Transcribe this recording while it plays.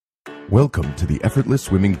Welcome to the Effortless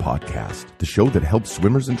Swimming Podcast, the show that helps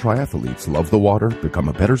swimmers and triathletes love the water, become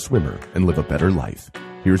a better swimmer, and live a better life.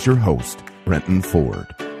 Here's your host, Brenton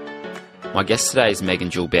Ford. My guest today is Meighan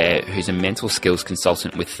Julbert, who's a mental skills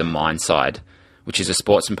consultant with the Mindside, which is a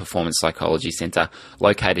sports and performance psychology centre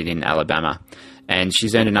located in Alabama. And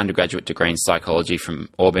she's earned an undergraduate degree in psychology from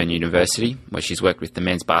Auburn University, where she's worked with the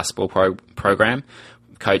men's basketball program,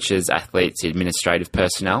 coaches, athletes, administrative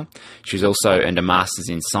personnel. She's also earned a master's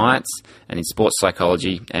in science and in sports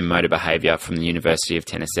psychology and motor behaviour from the University of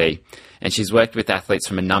Tennessee. And she's worked with athletes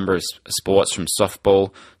from a number of sports, from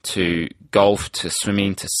softball to golf to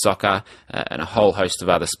swimming to soccer and a whole host of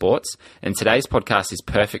other sports. And today's podcast is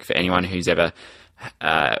perfect for anyone who's ever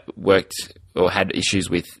worked or had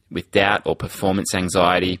issues with doubt or performance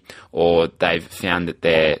anxiety, or they've found that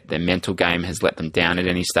their mental game has let them down at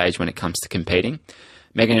any stage when it comes to competing.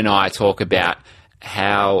 Meighan and I talk about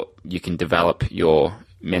how you can develop your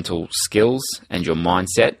mental skills and your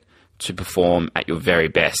mindset to perform at your very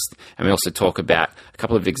best. And we also talk about a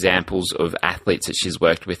couple of examples of athletes that she's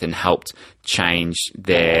worked with and helped change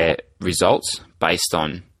their results based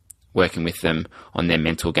on working with them on their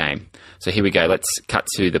mental game. So here we go. Let's cut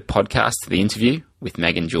to the podcast, to the interview with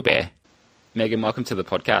Meighan Julbert. Meighan, welcome to the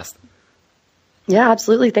podcast. Yeah,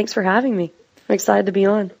 absolutely. Thanks for having me. I'm excited to be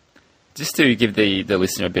on. Just to give the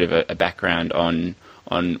listener a bit of a background on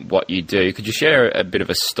what you do, could you share a bit of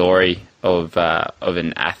a story of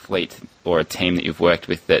an athlete or a team that you've worked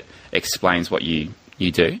with that explains what you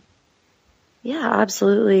do? Yeah,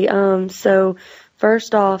 absolutely. So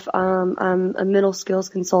first off, I'm a mental skills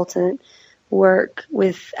consultant, work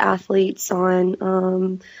with athletes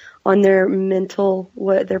on their mental,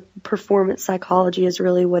 what their performance psychology is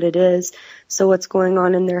really what it is. So what's going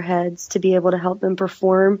on in their heads to be able to help them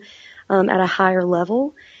perform at a higher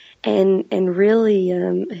level. And really,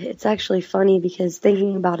 it's actually funny because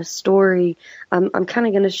thinking about a story, I'm kind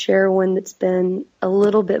of going to share one that's been a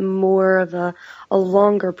little bit more of a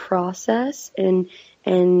longer process and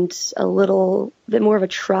a little bit more of a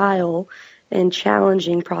trial and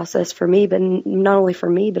challenging process for me, but not only for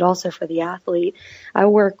me, but also for the athlete. I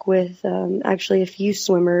work with actually a few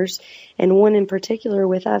swimmers, and one in particular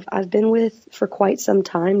I've been with for quite some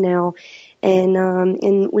time now.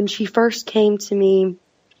 And when she first came to me,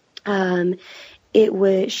 she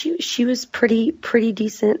was pretty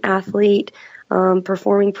decent athlete,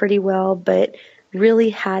 performing pretty well, but really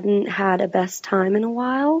hadn't had a best time in a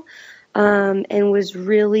while. And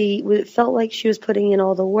it felt like she was putting in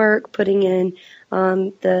all the work, putting in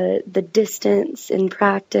the distance in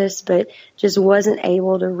practice, but just wasn't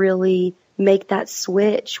able to really make that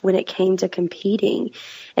switch when it came to competing.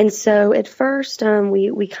 And so at first,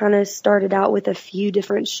 we kind of started out with a few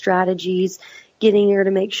different strategies, getting her to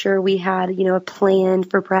make sure we had, a plan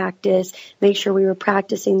for practice, make sure we were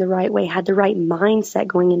practicing the right way, had the right mindset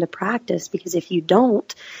going into practice, because if you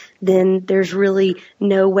don't, then there's really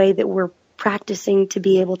no way that we're practicing to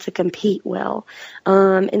be able to compete well.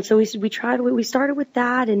 And so we started with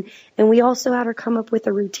that, and we also had her come up with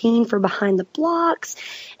a routine for behind the blocks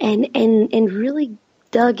and really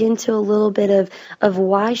dug into a little bit of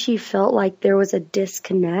why she felt like there was a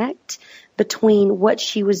disconnect between what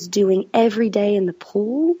she was doing every day in the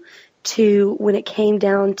pool to when it came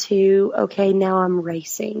down to, okay, now I'm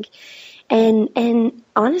racing. And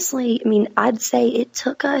honestly, I'd say it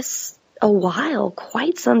took us a while,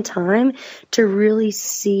 quite some time, to really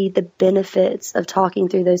see the benefits of talking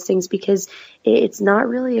through those things, because it's not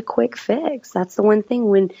really a quick fix. That's the one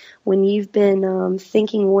thing when you've been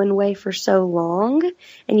thinking one way for so long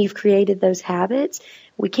and you've created those habits,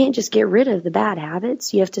 we can't just get rid of the bad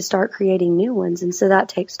habits. You have to start creating new ones, and so that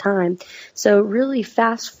takes time. So really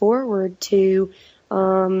fast forward to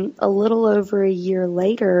a little over a year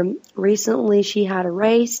later, recently she had a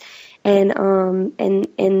race, and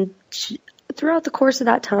throughout the course of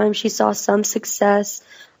that time, she saw some success,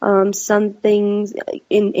 some things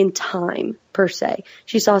in time, per se.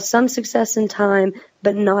 She saw some success in time,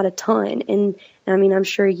 but not a ton. And I'm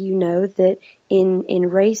sure you know that in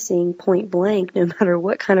racing, point blank, no matter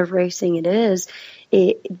what kind of racing it is,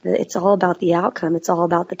 it's all about the outcome. It's all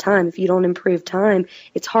about the time. If you don't improve time,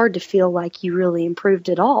 it's hard to feel like you really improved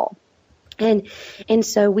at all. And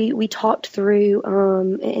so we talked through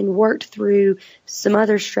and worked through some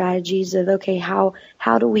other strategies of, okay, how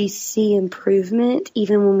do we see improvement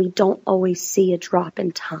even when we don't always see a drop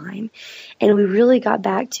in time? And we really got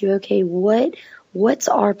back to, okay, what's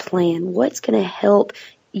our plan? What's going to help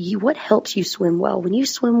what helps you swim well? When you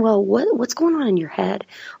swim well, what's going on in your head?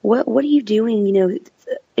 What are you doing,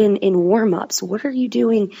 in warm-ups? What are you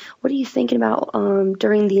doing? What are you thinking about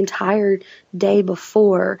during the entire day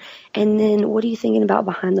before? And then what are you thinking about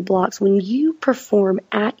behind the blocks? When you perform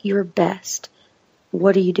at your best,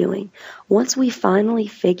 what are you doing? Once we finally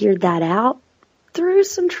figured that out through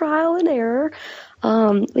some trial and error,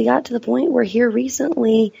 we got to the point where here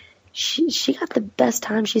recently she got the best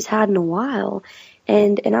time she's had in a while.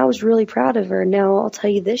 And I was really proud of her. Now, I'll tell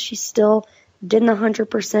you this, she still didn't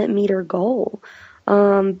 100% meet her goal.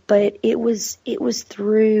 But it was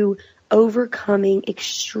through overcoming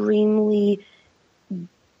extremely,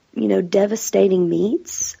 devastating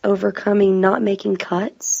meets, overcoming not making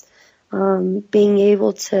cuts, being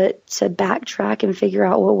able to backtrack and figure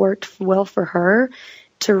out what worked well for her,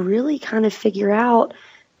 to really kind of figure out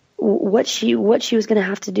what she was going to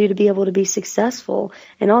have to do to be able to be successful.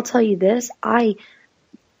 And I'll tell you this,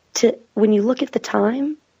 when you look at the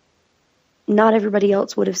time, not everybody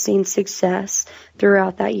else would have seen success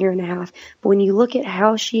throughout that year and a half. But when you look at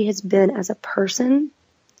how she has been as a person,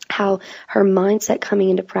 how her mindset coming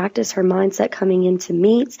into practice, her mindset coming into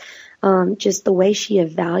meets, just the way she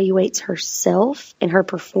evaluates herself and her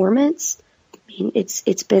performance, I mean,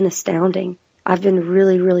 it's been astounding. I've been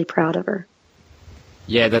really, really proud of her.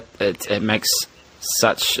 Yeah, it makes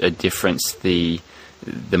such a difference, the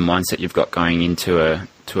mindset you've got going into a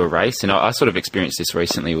race. And I sort of experienced this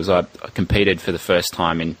recently. I competed for the first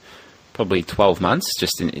time in probably 12 months,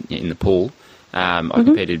 just in the pool. I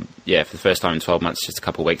competed, for the first time in 12 months just a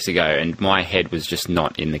couple of weeks ago, and my head was just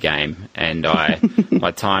not in the game, and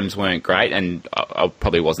my times weren't great, and I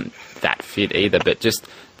probably wasn't that fit either, but just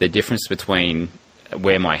the difference between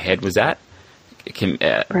where my head was at,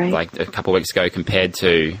 right, like a couple of weeks ago compared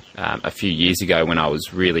to a few years ago when I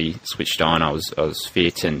was really switched on, I was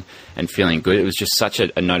fit and feeling good. It was just such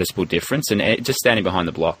a noticeable difference, and just standing behind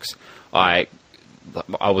the blocks, I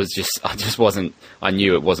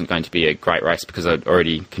knew it wasn't going to be a great race because I'd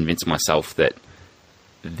already convinced myself that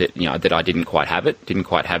I didn't quite have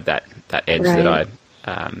that edge, right, that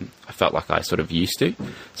I felt like I sort of used to.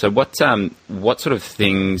 So what sort of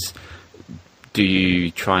things do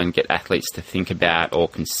you try and get athletes to think about or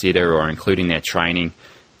consider or include in their training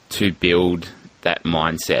to build that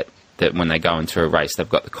mindset that when they go into a race, they've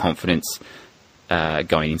got the confidence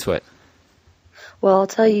going into it? Well, I'll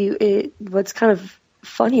tell you, what's kind of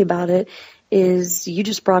funny about it is you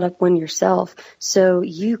just brought up one yourself. So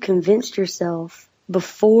you convinced yourself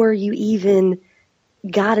before you even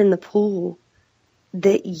got in the pool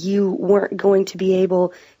that you weren't going to be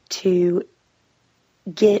able to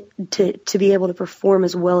get to be able to perform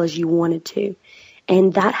as well as you wanted to.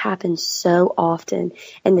 And that happens so often.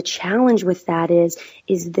 And the challenge with that is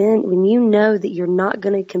then when you know that you're not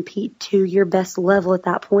going to compete to your best level at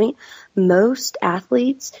that point, most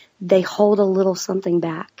athletes, they hold a little something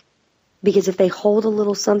back. Because if they hold a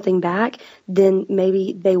little something back, then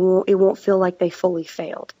maybe it won't feel like they fully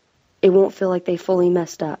failed. It won't feel like they fully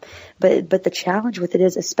messed up. But the challenge with it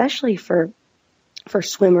is, especially for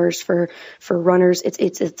swimmers, for runners,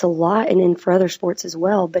 it's a lot, and then for other sports as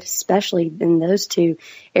well, but especially in those two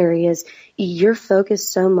areas, you're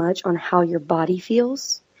focused so much on how your body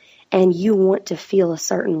feels, and you want to feel a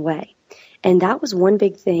certain way. And that was one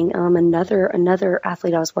big thing. Another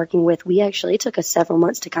athlete I was working with, it took us several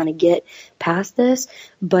months to kind of get past this,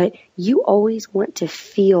 but you always want to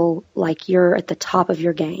feel like you're at the top of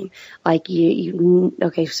your game. Like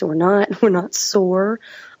okay, so we're not sore.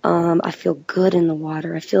 I feel good in the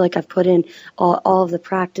water. I feel like I've put in all of the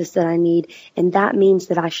practice that I need, and that means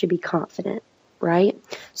that I should be confident, right?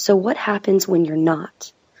 So what happens when you're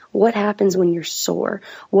not? What happens when you're sore?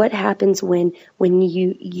 What happens when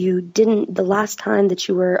you didn't, the last time that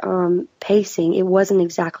you were pacing, it wasn't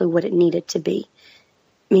exactly what it needed to be?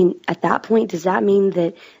 I mean, at that point, does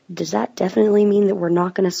that definitely mean that we're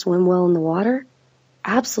not going to swim well in the water?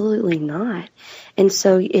 Absolutely not. And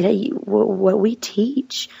so what we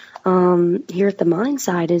teach here at the Mind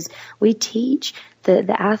Side is we teach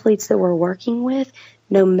the athletes that we're working with,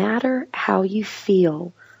 no matter how you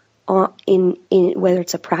feel in whether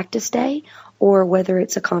it's a practice day or whether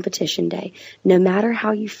it's a competition day, no matter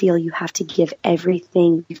how you feel, you have to give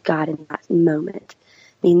everything you've got in that moment.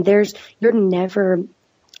 I mean,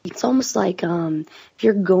 it's almost like if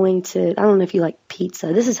you're going to, I don't know if you like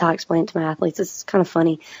pizza. This is how I explain it to my athletes. This is kind of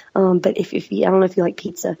funny. But if you, I don't know if you like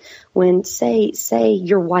pizza. When say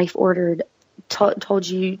your wife told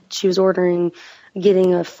you she was ordering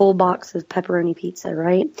getting a full box of pepperoni pizza,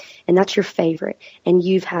 right? And that's your favorite. And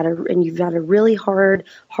you've had a really hard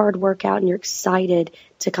workout, and you're excited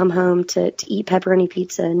to come home to eat pepperoni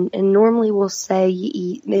pizza. And normally we'll say you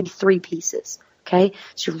eat maybe 3 pieces. Okay.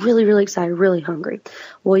 So you're really, really excited, really hungry.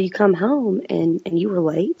 Well, you come home and you were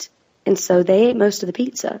late. And so they ate most of the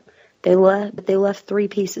pizza. They left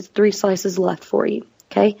 3 slices left for you.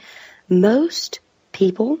 Okay. Most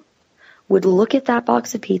people would look at that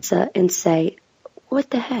box of pizza and say, what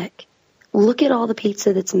the heck? Look at all the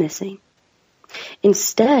pizza that's missing,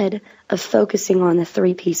 instead of focusing on the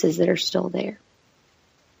 3 pieces that are still there.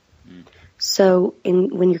 So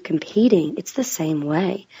when you're competing, it's the same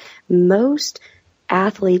way. Most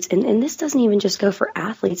athletes, and this doesn't even just go for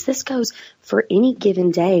athletes, this goes for any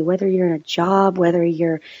given day, whether you're in a job, whether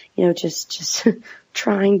you're, just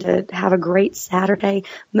trying to have a great Saturday.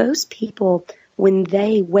 Most people, when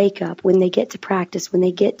they wake up, when they get to practice, when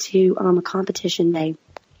they get to a competition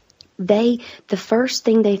day, the first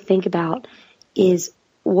thing they think about is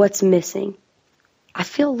what's missing. I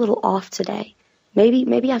feel a little off today.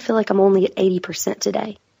 Maybe I feel like I'm only at 80%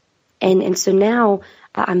 today. And so now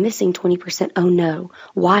I'm missing 20%. Oh no.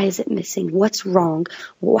 Why is it missing? What's wrong?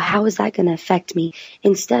 How is that going to affect me?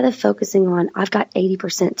 Instead of focusing on, I've got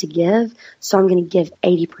 80% to give, so I'm going to give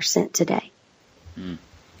 80% today.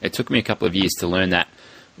 It took me a couple of years to learn that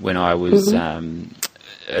when I was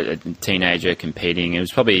a teenager competing. It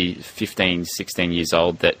was probably 15, 16 years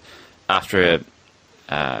old that after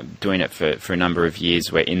doing it for a number of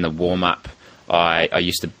years, where in the warm-up, I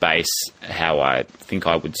used to base how I think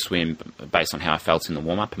I would swim based on how I felt in the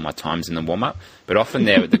warm-up and my times in the warm-up. But often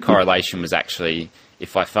the correlation was actually,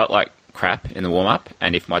 if I felt like crap in the warm-up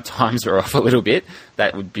and if my times were off a little bit,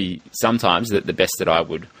 that would be sometimes the best that I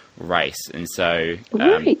would race. And so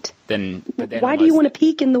right. Then why do you want to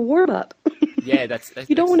peak in the warm-up? Yeah, that's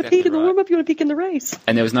you don't want to peak in the right. warm-up, you want to peak in the race.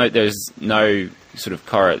 And there was no sort of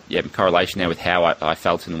correlation there with how I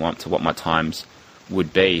felt in the warm-up to what my times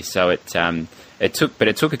would be. So it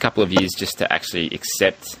took a couple of years just to actually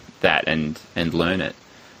accept that and learn it.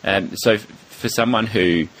 So for someone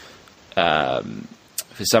who is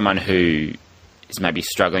maybe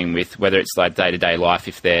struggling with whether it's like day-to-day life,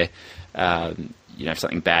 if they're if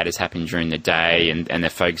something bad has happened during the day and they're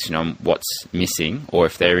focusing on what's missing, or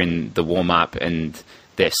if they're in the warm-up and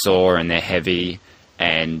they're sore and they're heavy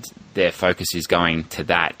and their focus is going to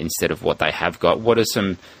that instead of what they have got, what are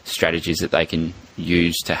some strategies that they can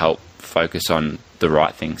use to help focus on the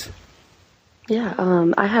right things? Yeah,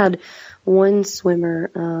 I had one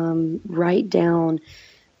swimmer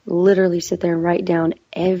literally sit there and write down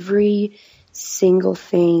every single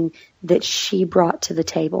thing that she brought to the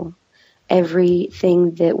table.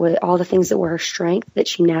 Everything all the things that were her strength that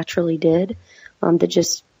she naturally did,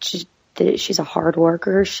 that she's a hard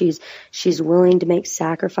worker. She's willing to make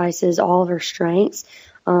sacrifices, all of her strengths.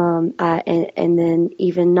 And then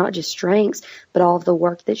even not just strengths, but all of the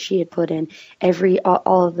work that she had put in,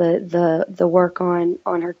 all of the work on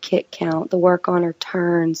her kick count, the work on her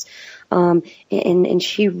turns. And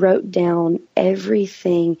she wrote down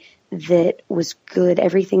everything that was good,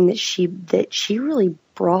 everything that she really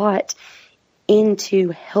brought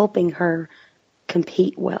into helping her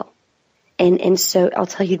compete well. And so I'll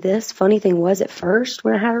tell you this, funny thing was, at first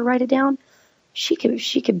when I had her write it down, she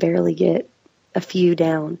could barely get a few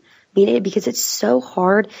down. Because it's so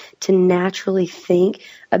hard to naturally think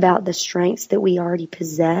about the strengths that we already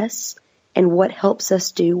possess and what helps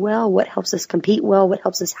us do well, what helps us compete well, what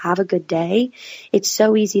helps us have a good day. It's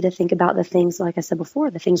so easy to think about the things, like I said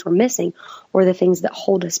before, the things we're missing or the things that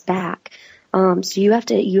hold us back. So you have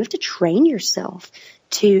to train yourself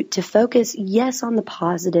to focus, yes, on the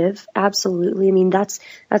positive. Absolutely. That's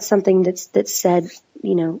something that's said,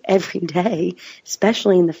 every day,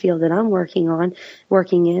 especially in the field that I'm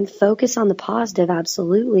working in. Focus on the positive.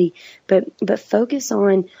 Absolutely. But focus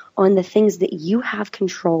on the things that you have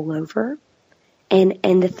control over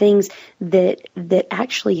and the things that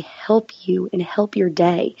actually help you and help your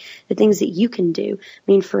day, the things that you can do.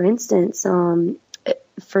 For instance,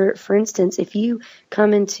 for instance, if you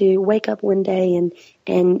wake up one day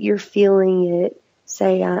and you're feeling it,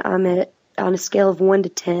 say on a scale of 1 to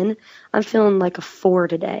 10, I'm feeling like a 4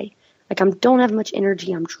 today. Like I don't have much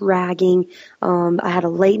energy. I'm dragging. I had a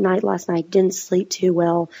late night last night. Didn't sleep too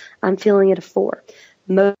well. I'm feeling it a 4.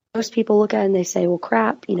 Most people look at it and they say, well,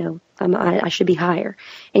 crap, I should be higher.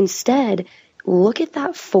 Instead, look at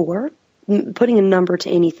that 4. Putting a number to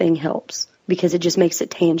anything helps, because it just makes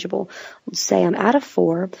it tangible. Say I'm at a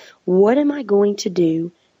 4. What am I going to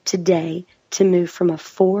do today to move from a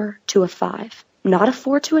 4 to a 5? not a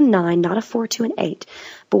 4 to a 9, not a 4 to an 8,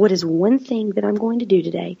 but what is one thing that I'm going to do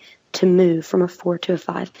today to move from a 4 to a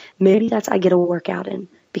 5? Maybe that's I get a workout in,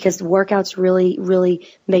 because workouts really, really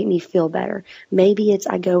make me feel better. Maybe it's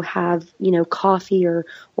I go have, coffee or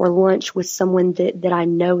lunch with someone that I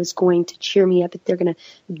know is going to cheer me up, if they're going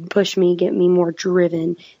to push me, get me more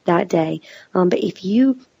driven that day. But if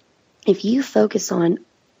you focus on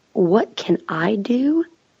what can I do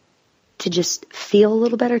to just feel a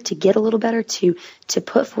little better, to get a little better, to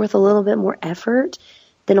put forth a little bit more effort,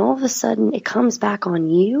 then all of a sudden it comes back on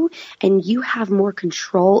you and you have more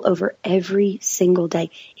control over every single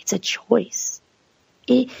day. It's a choice.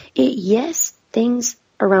 Yes, things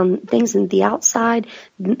in the outside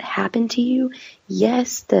happen to you.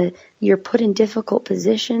 Yes, you're put in difficult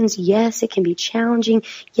positions. Yes, it can be challenging.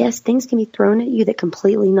 Yes, things can be thrown at you that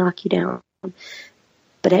completely knock you down.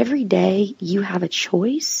 But every day you have a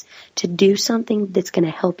choice to do something that's going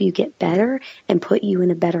to help you get better and put you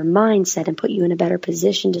in a better mindset and put you in a better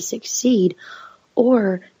position to succeed.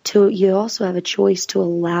 Or you also have a choice to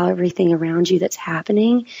allow everything around you that's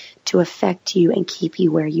happening to affect you and keep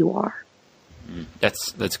you where you are.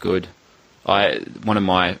 That's good. One of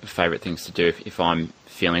my favorite things to do if I'm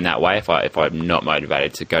feeling that way, if I'm not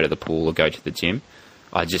motivated to go to the pool or go to the gym,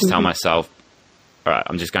 I just tell myself, all right,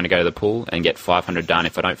 I'm just going to go to the pool and get 500 done.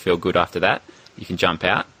 If I don't feel good after that, you can jump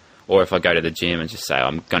out. Or if I go to the gym and just say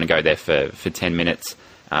I'm going to go there for 10 minutes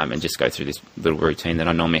and just go through this little routine that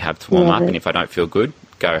I normally have to warm up. And if I don't feel good,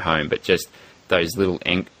 go home. But just those little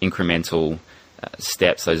incremental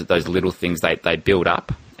steps, those little things, they build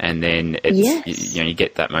up. And then it's, you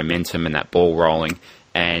get that momentum and that ball rolling.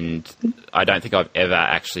 And I don't think I've ever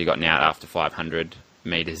actually gotten out after 500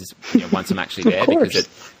 meters once I'm actually there,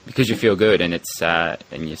 because you feel good, and it's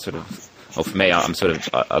and you sort of, well, for me, I'm sort of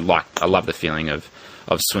I love the feeling of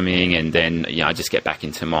swimming, and then I just get back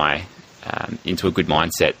into my into a good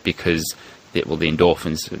mindset, because the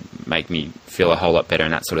endorphins make me feel a whole lot better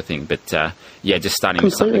and that sort of thing. But just starting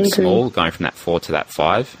with something small, going from that 4 to that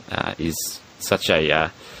 5 is such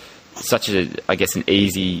a I guess an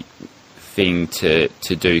easy thing to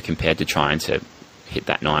do compared to trying to hit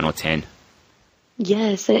that 9 or 10.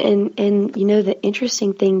 Yes, and the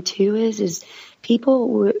interesting thing too is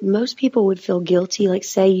most people would feel guilty. Like,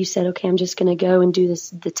 say you said, okay, I'm just going to go and do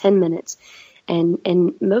the 10 minutes.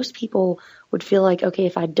 And most people would feel like, okay,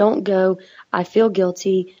 if I don't go, I feel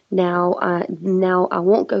guilty. Now I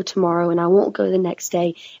won't go tomorrow, and I won't go the next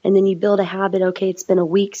day. And then you build a habit. Okay, it's been a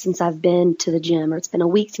week since I've been to the gym, or it's been a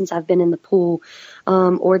week since I've been in the pool,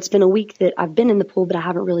 or it's been a week that I've been in the pool, but I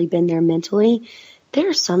haven't really been there mentally. There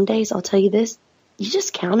are some days, I'll tell you this, you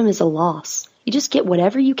just count them as a loss. You just get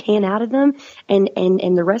whatever you can out of them, and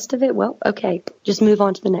the rest of it, well, okay, just move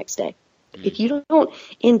on to the next day. If you don't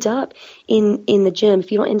end up in the gym,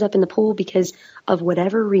 if you don't end up in the pool because of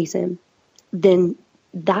whatever reason, then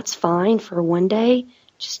that's fine for one day.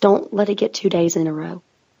 Just don't let it get 2 days in a row.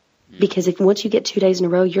 Because once you get 2 days in a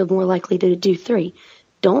row, you're more likely to do 3.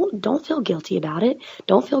 Don't feel guilty about it.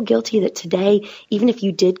 Don't feel guilty that today, even if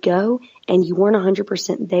you did go and you weren't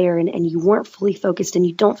 100% there and you weren't fully focused and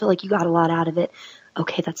you don't feel like you got a lot out of it,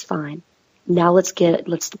 okay, that's fine. Now let's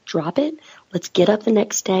drop it. Let's get up the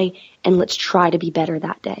next day and let's try to be better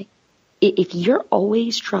that day. If you're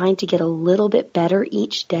always trying to get a little bit better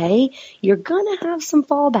each day, you're going to have some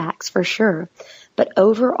fallbacks for sure. But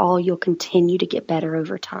overall, you'll continue to get better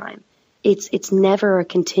over time. It's never a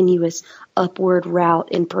continuous upward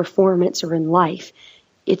route in performance or in life.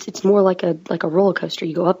 It's more like a roller coaster.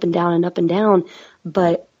 You go up and down and up and down,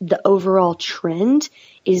 but the overall trend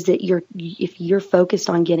is that if you're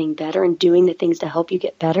focused on getting better and doing the things to help you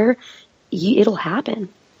get better, it'll happen.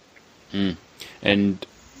 And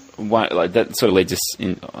that sort of leads us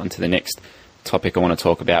onto the next topic I want to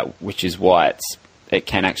talk about, which is why it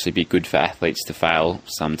can actually be good for athletes to fail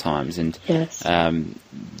sometimes, and yes.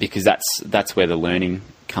 Because that's where the learning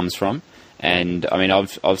comes from. And I mean,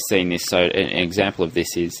 I've seen this. So an example of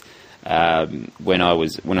this is when I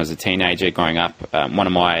was a teenager growing up. One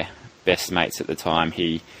of my best mates at the time,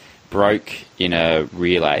 he broke in a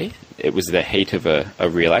relay. It was the heat of a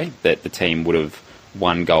relay that the team would have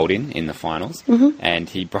won gold in the finals, and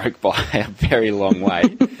he broke by a very long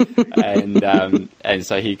way, and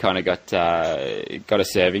so he kind of got a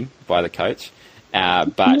serving by the coach.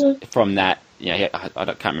 But from that, I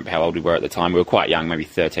can't remember how old we were at the time. We were quite young, maybe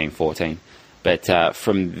 13, 14. But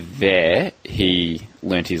from there, he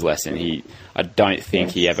learnt his lesson. I don't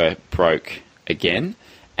think he ever broke again.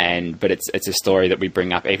 But it's a story that we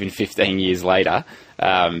bring up even 15 years later,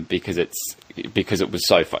 because because it was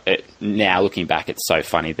so now looking back, it's so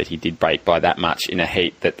funny that he did break by that much in a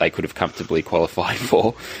heat that they could have comfortably qualified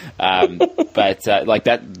for. But like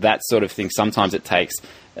that sort of thing, sometimes it takes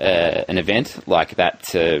an event like that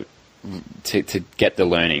to get the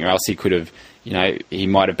learning, or else he could have, he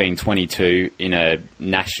might have been 22 in a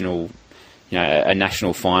national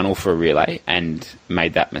final for a relay and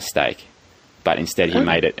made that mistake. But instead he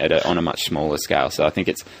made it on a much smaller scale. So I think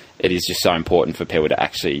it is just so important for people to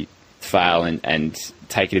actually fail and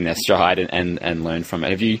take it in their stride and learn from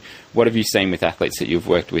it. What have you seen with athletes that you've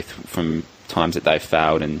worked with from times that they've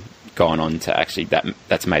failed and gone on to actually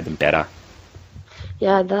that's made them better?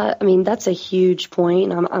 Yeah, that's a huge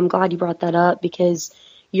point. I'm glad you brought that up, because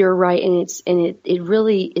you're right, and it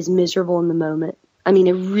really is miserable in the moment. I mean,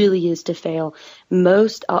 it really is to fail.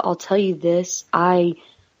 I'll tell you this,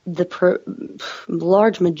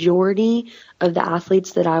 large majority of the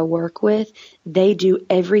athletes that I work with, they do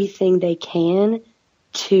everything they can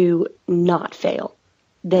to not fail.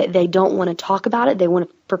 They don't want to talk about it. They want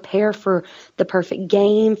to prepare for the perfect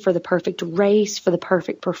game, for the perfect race, for the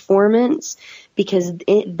perfect performance, because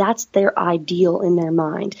that's their ideal in their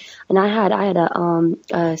mind. And I had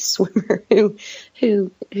a swimmer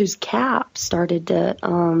whose cap started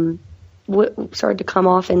to come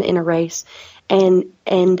off in a race, and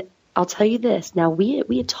I'll tell you this. Now, we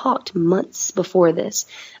had talked months before this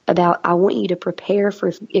about, I want you to prepare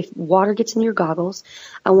for if water gets in your goggles.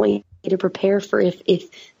 I want you to prepare for if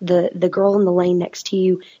the girl in the lane next to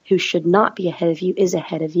you who should not be ahead of you is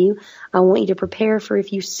ahead of you. I want you to prepare for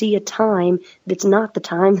if you see a time that's not the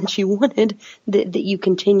time that you wanted, that you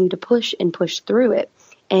continue to push through it.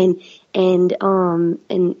 And I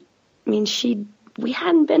mean, we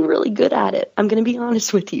hadn't been really good at it. I'm going to be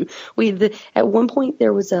honest with you. At one point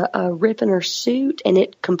there was a rip in her suit, and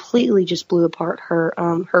it completely just blew apart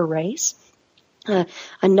her race.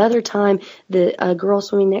 Another time, a girl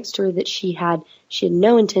swimming next to her that she had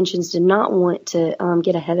no intentions, did not want to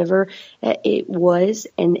get ahead of her. It was,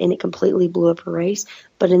 and it completely blew up her race.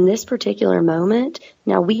 But in this particular moment,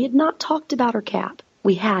 now we had not talked about her cap.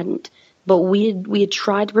 We hadn't, but we had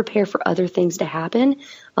tried to prepare for other things to happen,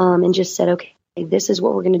 and just said, okay, this is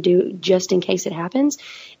what we're going to do just in case it happens.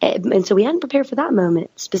 And so we hadn't prepared for that moment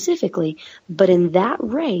specifically, but in that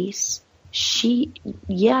race, she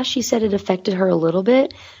said it affected her a little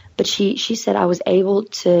bit, but she said I was able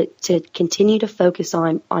to continue to focus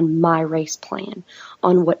on my race plan,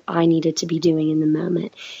 on what I needed to be doing in the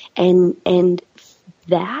moment. And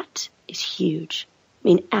that is huge. I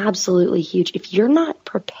mean, absolutely huge. If you're not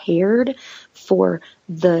prepared for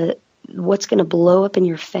what's going to blow up in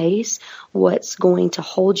your face, what's going to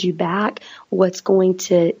hold you back, what's going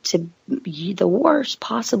to be the worst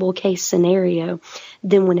possible case scenario,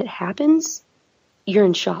 then when it happens, you're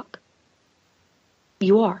in shock.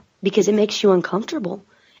 You are, because it makes you uncomfortable.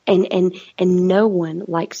 And no one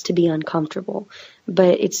likes to be uncomfortable.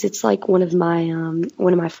 But it's like one of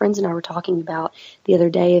my friends and I were talking about the other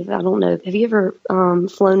day. I don't know, have you ever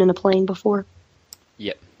flown in a plane before?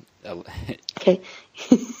 Yep. Okay.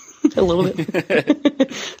 A little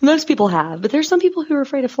bit. Most people have, but there's some people who are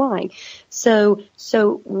afraid of flying. So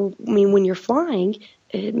I mean, when you're flying,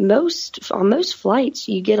 on most flights,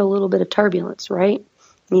 you get a little bit of turbulence, right?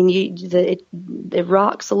 I mean, it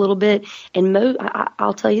rocks a little bit, and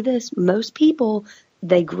I'll tell you this: most people,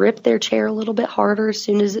 they grip their chair a little bit harder as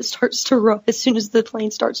soon as it starts to rock, as soon as the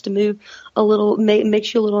plane starts to move a little,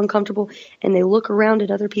 makes you a little uncomfortable, and they look around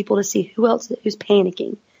at other people to see who's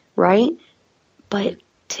panicking, right? But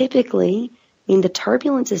typically, I mean, the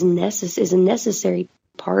turbulence is a necessary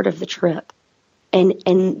part of the trip, and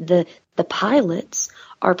the pilots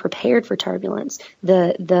are prepared for turbulence.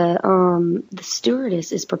 The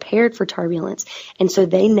stewardess is prepared for turbulence, and so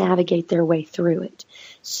they navigate their way through it.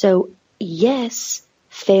 So yes,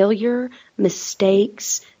 failure,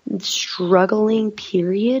 mistakes, struggling,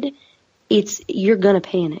 period. You're gonna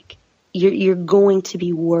panic. You're going to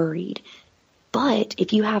be worried. But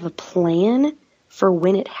if you have a plan for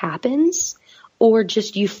when it happens, or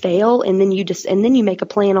just you fail and then you make a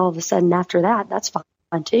plan all of a sudden after that, that's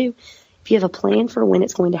fine too. If you have a plan for when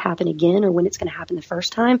it's going to happen again, or when it's going to happen the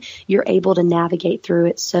first time, you're able to navigate through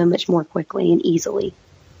it so much more quickly and easily.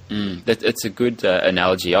 That's a good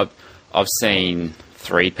analogy. I've seen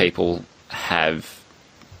 3 people have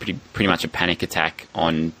pretty much a panic attack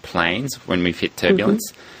on planes when we've hit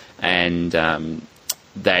turbulence, and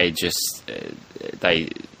they just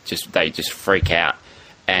freak out.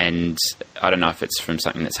 And I don't know if it's from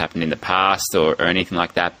something that's happened in the past or anything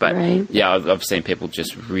like that, but right. Yeah, I've seen people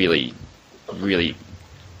just really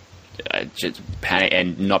just panic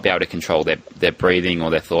and not be able to control their breathing or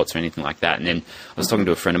their thoughts or anything like that. And then I was talking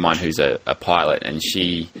to a friend of mine who's a pilot, and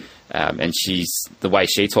she's the way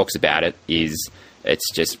she talks about it is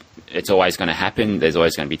it's always going to happen. There's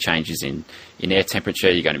always going to be changes in air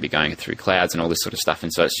temperature. You're going to be going through clouds and all this sort of stuff.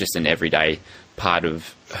 And so it's just an everyday part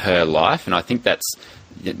of her life. And I think that's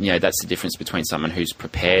the difference between someone who's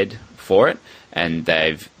prepared for it and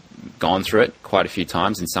they've gone through it quite a few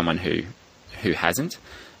times and someone who hasn't.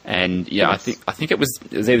 And yes. I think it was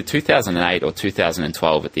either 2008 or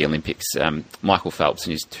 2012 at the Olympics. Michael Phelps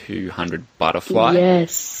in his 200 butterfly.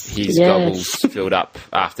 Yes. His goggles filled up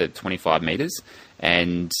after 25 meters,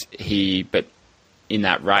 but in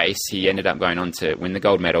that race he ended up going on to win the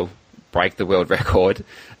gold medal, break the world record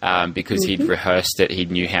because he'd rehearsed it. He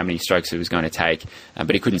knew how many strokes it was going to take,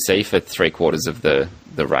 but he couldn't see for 3/4 of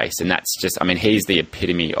the race. And that's just, he's the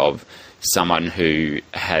epitome of someone who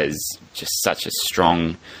has just such a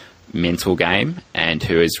strong mental game and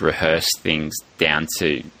who has rehearsed things down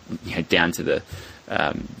to the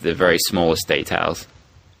very smallest details.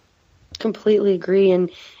 Completely agree.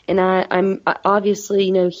 And I'm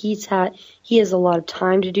obviously, he has a lot of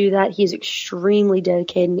time to do that. He's extremely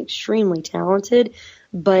dedicated and extremely talented,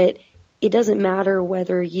 but it doesn't matter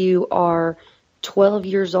whether you are 12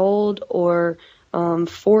 years old or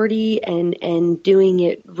 40 and doing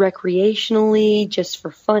it recreationally just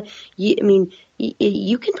for fun. You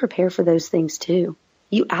can prepare for those things too.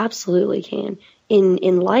 You absolutely can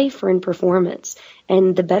in life or in performance.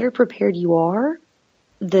 And the better prepared you are,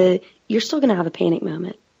 you're still going to have a panic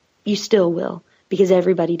moment. You still will, because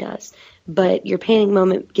everybody does. But your panic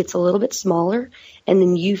moment gets a little bit smaller, and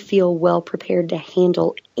then you feel well prepared to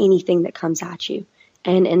handle anything that comes at you.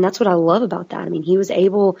 And that's what I love about that. He was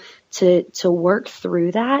able to work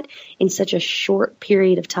through that in such a short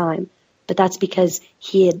period of time. But that's because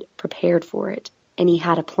he had prepared for it and he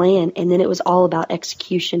had a plan. And then it was all about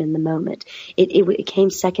execution in the moment. It came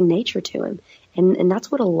second nature to him. And that's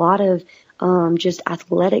what a lot of just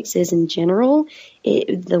athletics is in general.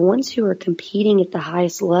 The ones who are competing at the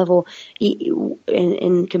highest level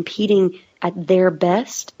and competing at their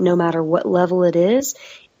best, no matter what level it is,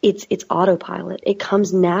 it's autopilot. It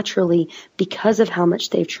comes naturally because of how much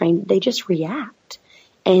they've trained. They just react.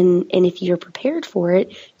 And if you're prepared for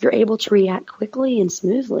it, you're able to react quickly and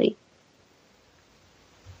smoothly.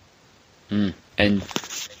 And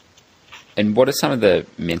what are some of the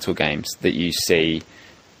mental games that you see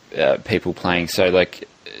people playing? So like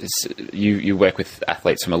you work with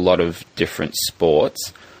athletes from a lot of different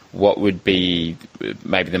sports. What would be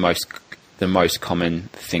maybe the most common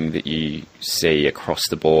thing that you see across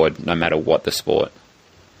the board, no matter what the sport?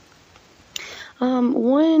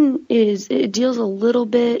 One is it deals a little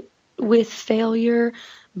bit with failure,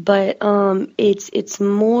 but it's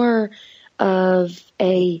more of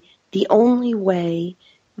the only way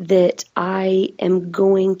that I am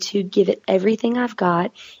going to give it everything I've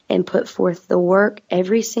got and put forth the work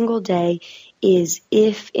every single day is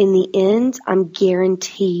if in the end I'm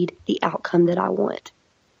guaranteed the outcome that I want.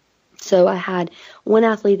 So I had one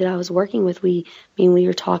athlete that I was working with. We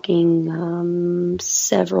were talking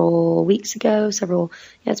several weeks ago.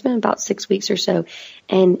 It's been about 6 weeks or so,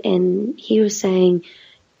 and he was saying,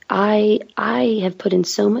 I have put in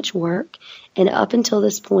so much work, and up until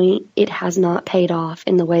this point, it has not paid off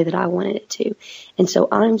in the way that I wanted it to, and so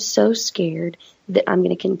I'm so scared that I'm going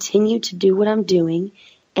to continue to do what I'm doing,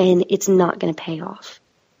 and it's not going to pay off,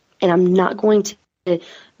 and I'm not going to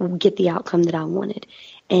get the outcome that I wanted.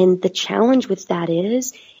 And the challenge with that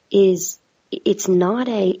is it's not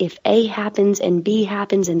if A happens and B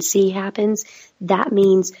happens and C happens, that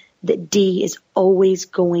means that D is always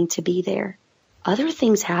going to be there. Other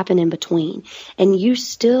things happen in between, and you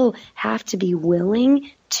still have to be willing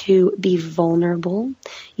to be vulnerable.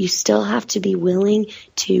 You still have to be willing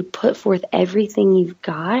to put forth everything you've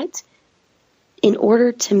got in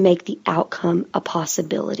order to make the outcome a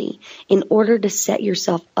possibility, in order to set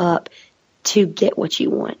yourself up to get what you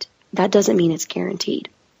want. That doesn't mean it's guaranteed.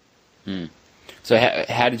 So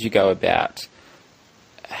how did you go about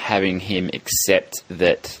having him accept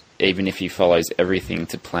that even if he follows everything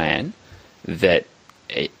to plan, that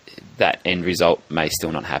that end result may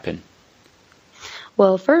still not happen?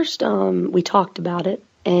 Well, first we talked about it,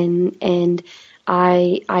 and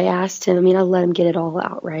I asked him. I let him get it all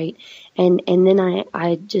out, right? And then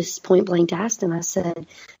I just point blank asked him. I said,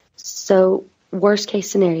 "So worst case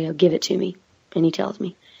scenario, give it to me." And he tells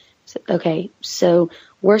me, "Okay, so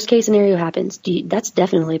worst case scenario happens. That's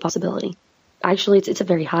definitely a possibility. Actually, it's a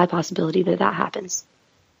very high possibility that happens.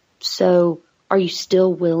 So are you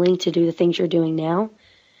still willing to do the things you're doing now?"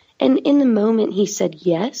 And in the moment he said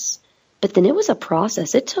yes, But then it was a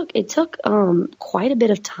process. It took quite a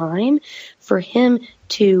bit of time for him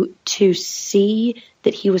to see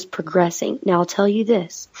that he was progressing. Now I'll tell you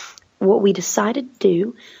this. What we decided to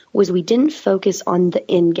do was we didn't focus on the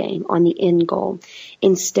end game, on the end goal.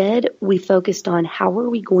 Instead, we focused on how are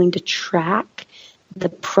we going to track the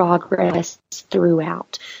progress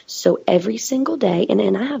throughout. So every single day,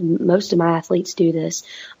 and I have most of my athletes do this,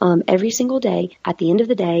 every single day, at the end of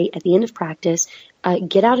the day, at the end of practice,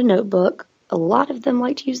 get out a notebook. A lot of them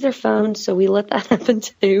like to use their phone, so we let that happen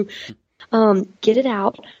too. Get it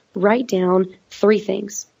out, write down 3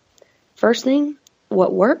 things. First thing,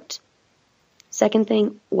 what worked. Second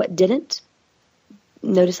thing, what didn't.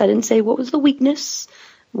 Notice I didn't say what was the weakness,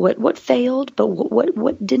 what failed, but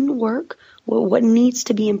what didn't work, what needs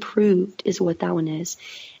to be improved is what that one is.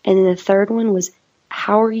 And then the third one was,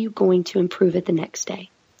 how are you going to improve it the next day?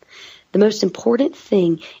 The most important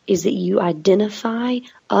thing is that you identify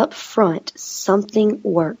up front something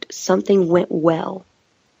worked, something went well.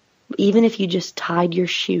 Even if you just tied your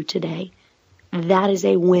shoe today, that is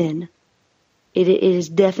a win. It is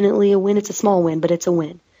definitely a win. It's a small win, but it's a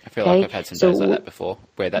win. I feel like I've had some days like that before,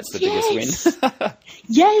 where that's the biggest win.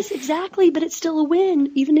 Yes, exactly. But it's still a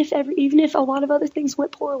win, even if a lot of other things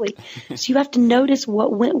went poorly. So you have to notice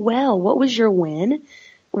what went well. What was your win?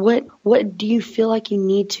 What do you feel like you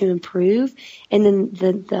need to improve? And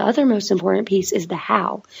then the other most important piece is the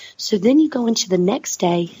how. So then you go into the next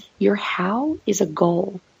day. Your how is a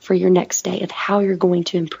goal for your next day of how you're going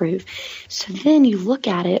to improve. So then you look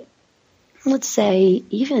at it. Let's say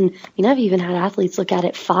I've even had athletes look at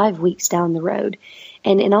it 5 weeks down the road,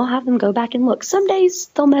 and I'll have them go back and look. Some days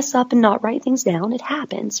they'll mess up and not write things down. It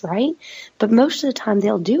happens, right? But most of the time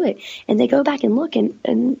they'll do it, and they go back and look,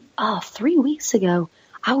 and 3 weeks ago,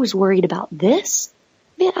 I was worried about this.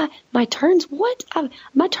 Man, my turns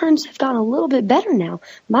have gotten a little bit better now.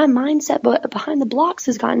 My mindset behind the blocks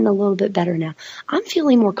has gotten a little bit better now. I'm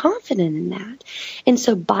feeling more confident in that. And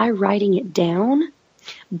so by writing it down,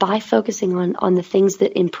 by focusing on the things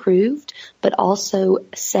that improved, but also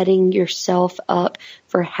setting yourself up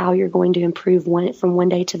for how you're going to improve from one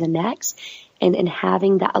day to the next, and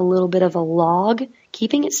having that a little bit of a log,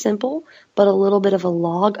 keeping it simple, but a little bit of a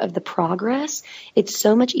log of the progress, it's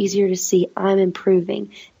so much easier to see I'm improving.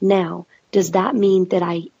 Now, does that mean that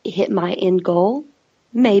I hit my end goal?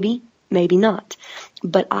 Maybe, maybe not.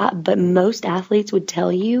 But most athletes would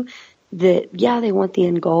tell you that, yeah, they want the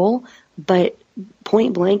end goal, but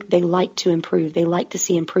point blank, they like to improve. They like to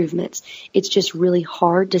see improvements. It's just really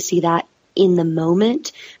hard to see that in the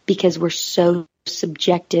moment because we're so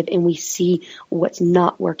subjective and we see what's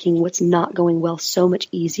not working, what's not going well so much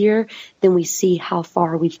easier than we see how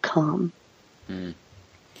far we've come.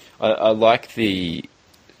 I like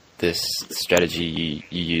this strategy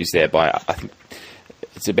you use there. I think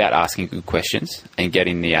it's about asking good questions and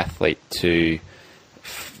getting the athlete to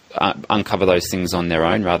uncover those things on their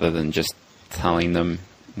own rather than just telling them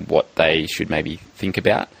what they should maybe think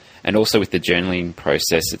about. And also with the journaling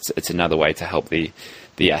process, it's another way to help the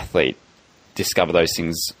athlete discover those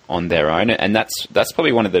things on their own. And that's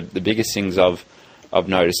probably one of the biggest things I've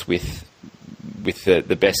noticed with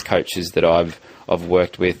the best coaches that I've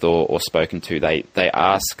worked with or spoken to. They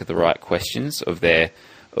ask the right questions of their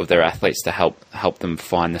athletes to help them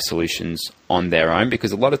find the solutions on their own,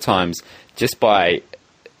 because a lot of times just by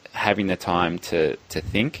having the time to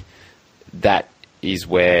think, that is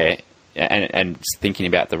where, and thinking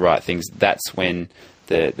about the right things, that's when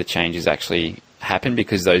the changes actually happen,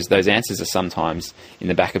 because those answers are sometimes in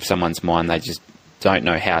the back of someone's mind. They just don't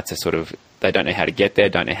know how to they don't know how to get there,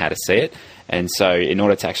 don't know how to see it. And so in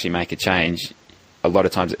order to actually make a change, a lot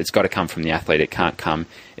of times it's got to come from the athlete. It can't come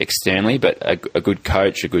externally, but a good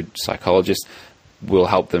coach, a good psychologist will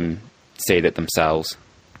help them see that themselves.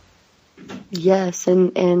 Yes,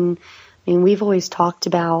 and I mean, we've always talked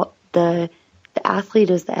about the athlete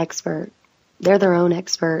is the expert. They're their own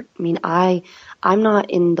expert. I mean, I'm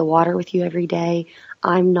not in the water with you every day.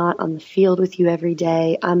 I'm not on the field with you every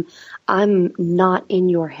day. I'm not in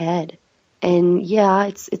your head. And yeah,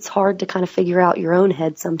 it's hard to kind of figure out your own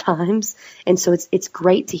head sometimes. And so it's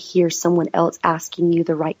great to hear someone else asking you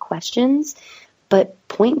the right questions. But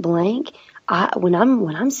point blank, when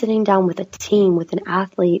I'm sitting down with a team, with an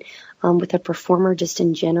athlete, with a performer just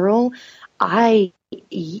in general,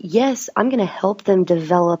 yes, I'm going to help them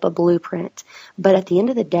develop a blueprint. But at the end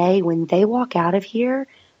of the day, when they walk out of here,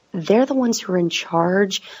 they're the ones who are in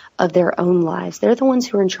charge of their own lives. They're the ones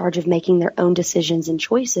who are in charge of making their own decisions and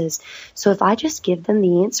choices. So if I just give them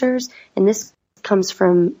the answers, and this comes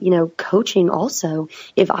from, coaching also.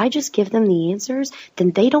 If I just give them the answers,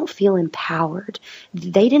 then they don't feel empowered.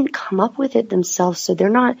 They didn't come up with it themselves, so they're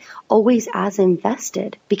not always as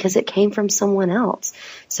invested because it came from someone else.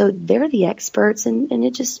 So they're the experts, and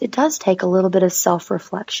it does take a little bit of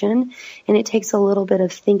self-reflection, and it takes a little bit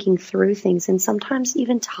of thinking through things, and sometimes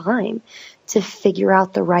even time to figure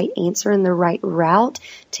out the right answer and the right route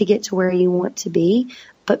to get to where you want to be.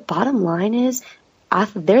 But bottom line is,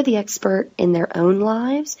 they're the expert in their own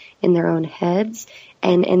lives, in their own heads,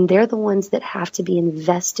 and they're the ones that have to be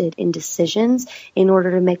invested in decisions in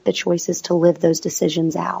order to make the choices to live those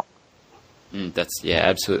decisions out. That's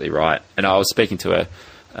absolutely right. And I was speaking to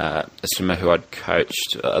a swimmer who I'd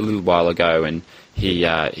coached a little while ago, and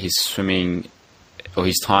his swimming, or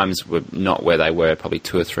his times were not where they were probably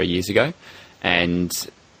 2 or 3 years ago, and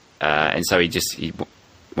so he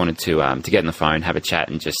wanted to get on the phone, have a chat,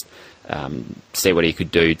 and just see what he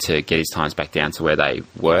could do to get his times back down to where they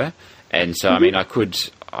were. And so, I mean, I could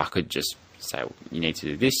just say, well, you need to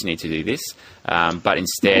do this, you need to do this. But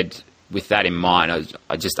instead, with that in mind,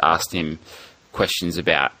 I just asked him questions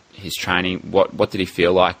about his training. What did he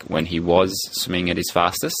feel like when he was swimming at his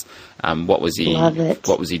fastest? What was he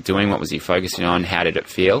doing? What was he focusing on? How did it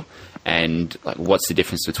feel? And what's the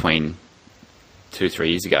difference between 2-3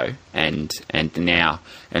 years ago and now?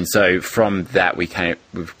 And so from that, we've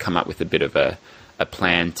come up with a bit of a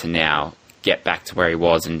plan to now get back to where he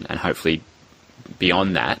was and hopefully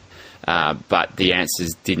beyond that. But the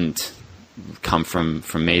answers didn't come from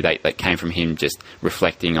me. They came from him just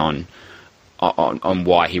reflecting on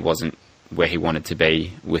why he wasn't where he wanted to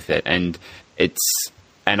be with it. And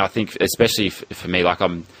I think especially for me, like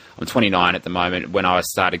I'm 29 at the moment. When I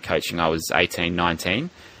started coaching, I was 18, 19.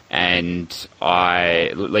 And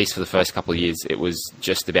at least for the first couple of years, it was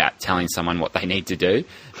just about telling someone what they need to do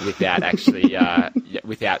without actually,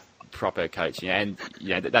 without proper coaching. And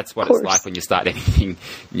that's what it's like when you start anything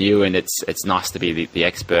new, and it's nice to be the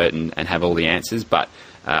expert and have all the answers. But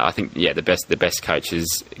I think the best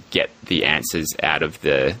coaches get the answers out of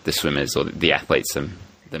the swimmers or the athletes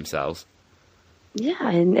themselves. Yeah,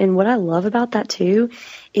 and what I love about that too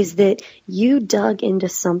is that you dug into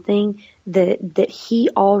something that he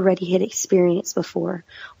already had experienced before.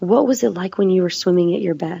 What was it like when you were swimming at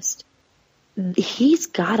your best? He's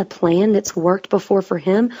got a plan that's worked before for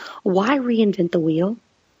him. Why reinvent the wheel?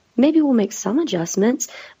 Maybe we'll make some adjustments,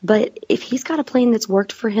 but if he's got a plan that's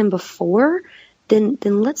worked for him before, then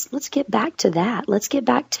let's get back to that. Let's get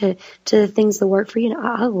back to the things that work for you. And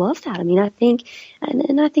I love that. I mean, I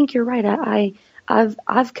think you're right.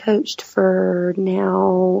 I've coached for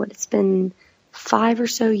now, it's been 5 or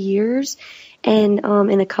so years, and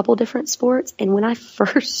in a couple different sports. And when I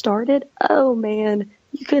first started, oh man,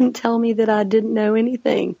 you couldn't tell me that I didn't know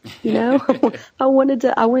anything. I wanted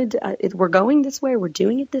to. We're going this way. We're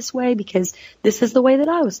doing it this way because this is the way that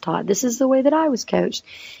I was taught. This is the way that I was coached.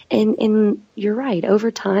 And you're right.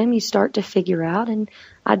 Over time, you start to figure out, and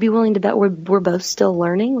I'd be willing to bet we're both still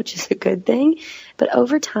learning, which is a good thing. But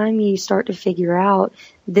over time, you start to figure out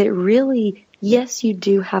that really, yes, you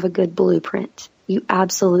do have a good blueprint. You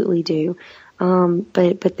absolutely do.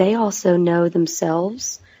 But they also know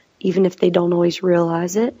themselves, even if they don't always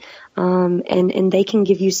realize it. And they can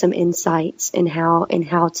give you some insights in how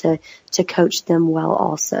to coach them well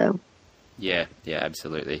also. Yeah,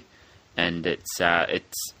 absolutely. And it's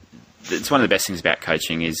one of the best things about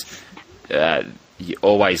coaching is you're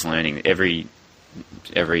always learning. Every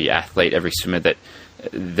athlete, every swimmer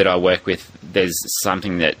that I work with, there's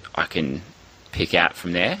something that I can pick out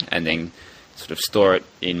from there and then sort of store it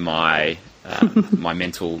in my my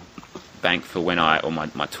mental bank for when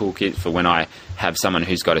my toolkit for when I have someone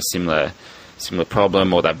who's got a similar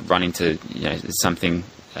problem, or they've run into something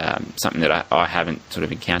that I haven't sort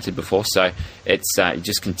of encountered before. So it's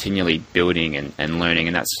just continually building and learning,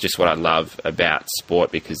 and that's just what I love about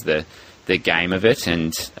sport, because the game of it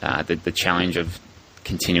and the challenge of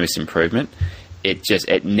continuous improvement,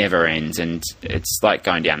 it never ends, and it's like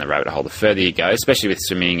going down the rabbit hole. The further you go, especially with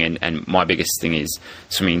swimming, and my biggest thing is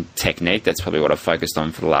swimming technique. That's probably what I've focused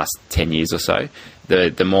on for the last 10 years or so.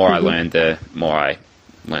 The more I learn, the more I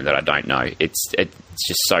learn that I don't know. It's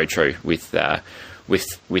just so true with that,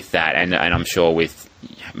 and I'm sure with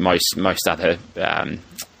most other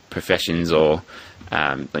professions, or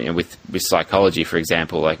with psychology, for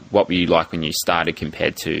example. Like, what were you like when you started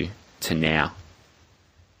compared to now?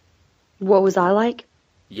 What was I like?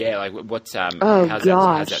 Yeah, like what's how's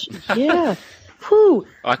that? Yeah. Whew,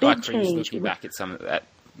 I cringe change. Looking back at some of that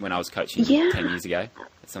when I was coaching 10 years ago.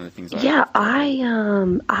 At some of the things like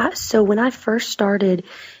that. So when I first started,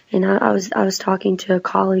 and I was talking to a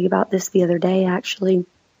colleague about this the other day, actually.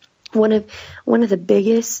 one of the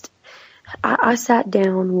biggest, I sat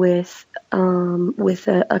down with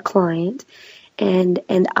a client,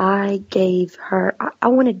 and I gave her, I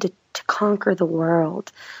wanted to conquer the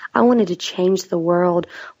world. I wanted to change the world,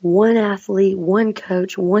 one athlete, one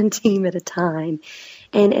coach, one team at a time.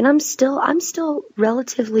 And I'm still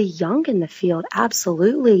relatively young in the field,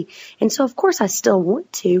 absolutely. And so of course I still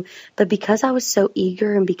want to, but because I was so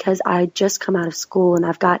eager and because I had just come out of school and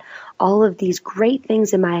I've got all of these great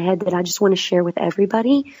things in my head that I just want to share with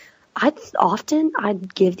everybody,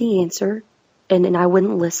 I'd give the answer, and I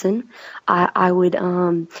wouldn't listen. I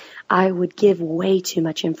would give way too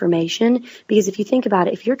much information, because if you think about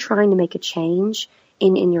it, if you're trying to make a change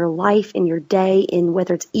in your life, in your day, in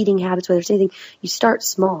whether it's eating habits, whether it's anything, you start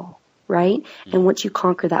small, right? And once you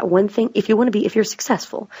conquer that one thing, if you're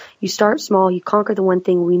successful, you start small, you conquer the one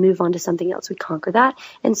thing, we move on to something else, we conquer that,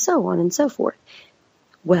 and so on and so forth.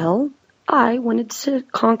 Well, I wanted to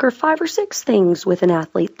conquer 5 or 6 things with an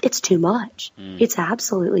athlete. It's too much. It's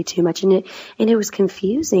absolutely too much. And it was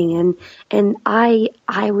confusing. And I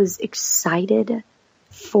was excited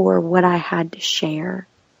for what I had to share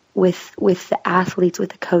with the athletes,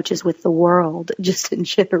 with the coaches, with the world, just in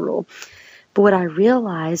general. But what I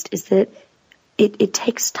realized is that it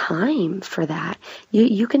takes time for that.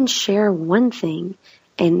 You can share one thing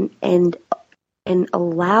and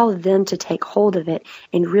allow them to take hold of it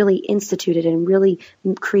and really institute it and really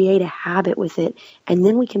create a habit with it. And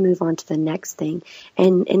then we can move on to the next thing.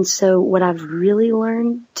 And so what I've really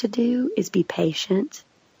learned to do is be patient,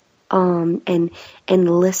 and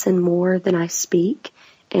listen more than I speak.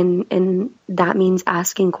 And that means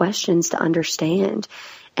asking questions to understand.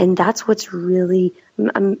 And that's what's really,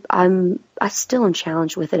 I still am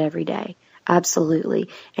challenged with it every day. Absolutely.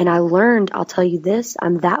 And I learned, I'll tell you this,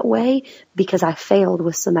 I'm that way because I failed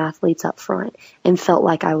with some athletes up front and felt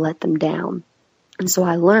like I let them down. And so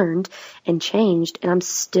I learned and changed, and I'm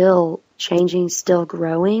still changing, still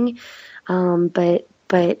growing. But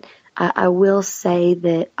I will say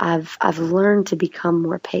that I've learned to become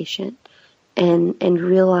more patient and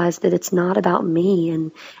realize that it's not about me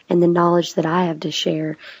and the knowledge that I have to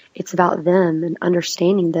share. It's about them and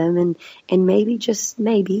understanding them and maybe, just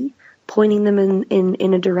maybe, pointing them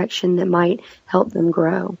in a direction that might help them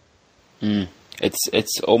grow.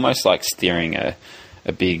 It's almost like steering a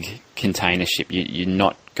big container ship. You're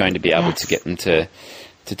not going to be able to get them to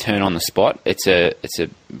turn on the spot. It's a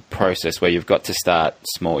process where you've got to start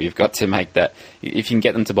small. You've got to make that, if you can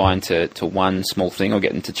get them to buy into one small thing, or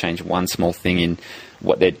get them to change one small thing in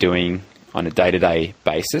what they're doing on a day-to-day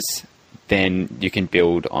basis, then you can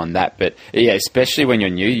build on that. But yeah, especially when you're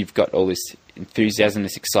new, you've got all this enthusiasm,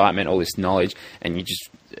 this excitement, all this knowledge, and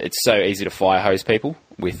it's so easy to fire hose people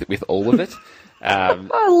with all of it.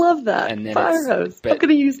 I love that. And then fire hose. I'm going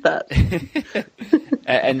to use that.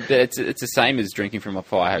 And it's the same as drinking from a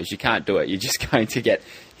fire hose. You can't do it. You're just going to get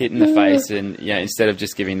hit in the face. And instead of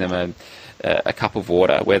just giving them a cup of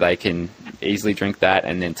water where they can easily drink that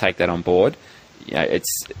and then take that on board,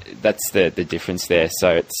 that's the difference there.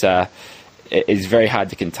 So it's very hard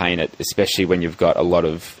to contain it, especially when you've got a lot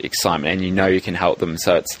of excitement and you can help them.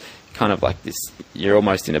 So it's kind of like this, you're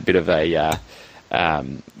almost in a bit of a,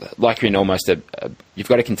 like you're in almost you've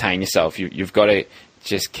got to contain yourself. You've got to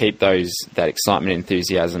just keep that excitement and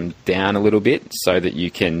enthusiasm down a little bit so that you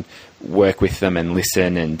can work with them and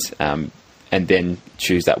listen and then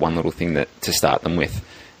choose that one little thing to start them with.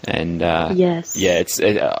 And yes,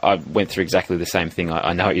 I went through exactly the same thing.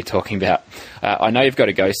 I know what you're talking about. I know you've got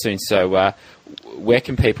to go soon, so where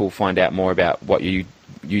can people find out more about what you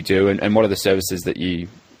do and what are the services that you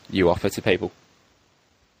offer to people?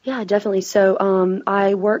 Yeah, definitely. So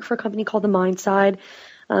I work for a company called The Mindside.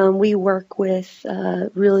 We work with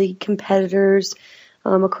really competitors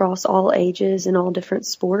across all ages and all different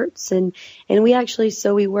sports. And we actually,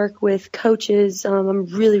 we work with coaches. I'm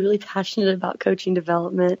really, really passionate about coaching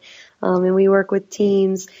development. And we work with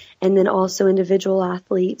teams and then also individual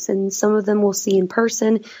athletes. And some of them we'll see in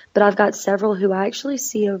person, but I've got several who I actually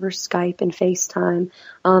see over Skype and FaceTime,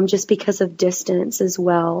 just because of distance as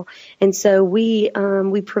well. And so we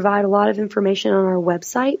provide a lot of information on our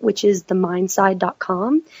website, which is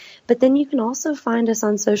themindside.com. But then you can also find us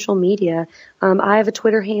on social media. I have a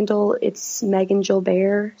Twitter handle. It's Meighan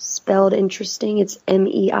Julbert, spelled interesting. It's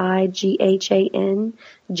MEIGHAN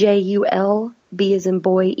JULB as in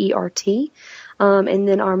boy ERT. And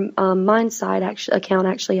then our Mindside account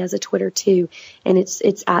actually has a Twitter too, and it's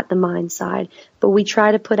at the Mindside. But we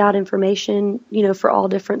try to put out information, for all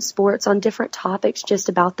different sports on different topics, just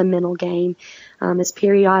about the mental game, as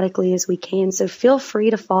periodically as we can. So feel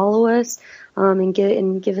free to follow us and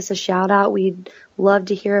give us a shout out. We'd love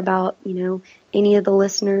to hear about any of the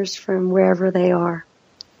listeners from wherever they are.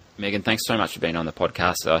 Meighan, thanks so much for being on the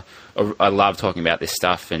podcast. I love talking about this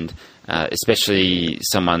stuff, and especially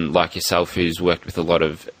someone like yourself who's worked with a lot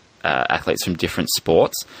of athletes from different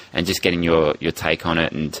sports, and just getting your take on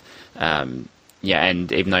it. And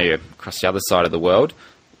and even though you're across the other side of the world,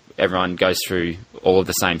 everyone goes through all of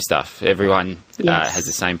the same stuff. Everyone has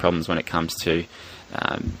the same problems when it comes to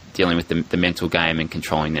dealing with the mental game and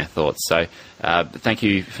controlling their thoughts. So thank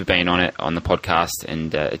you for being on the podcast,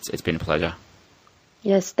 and it's been a pleasure.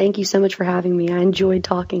 Yes, thank you so much for having me. I enjoyed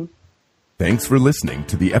talking. Thanks for listening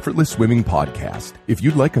to the Effortless Swimming Podcast. If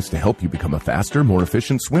you'd like us to help you become a faster, more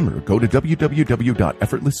efficient swimmer, go to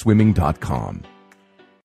www.effortlessswimming.com.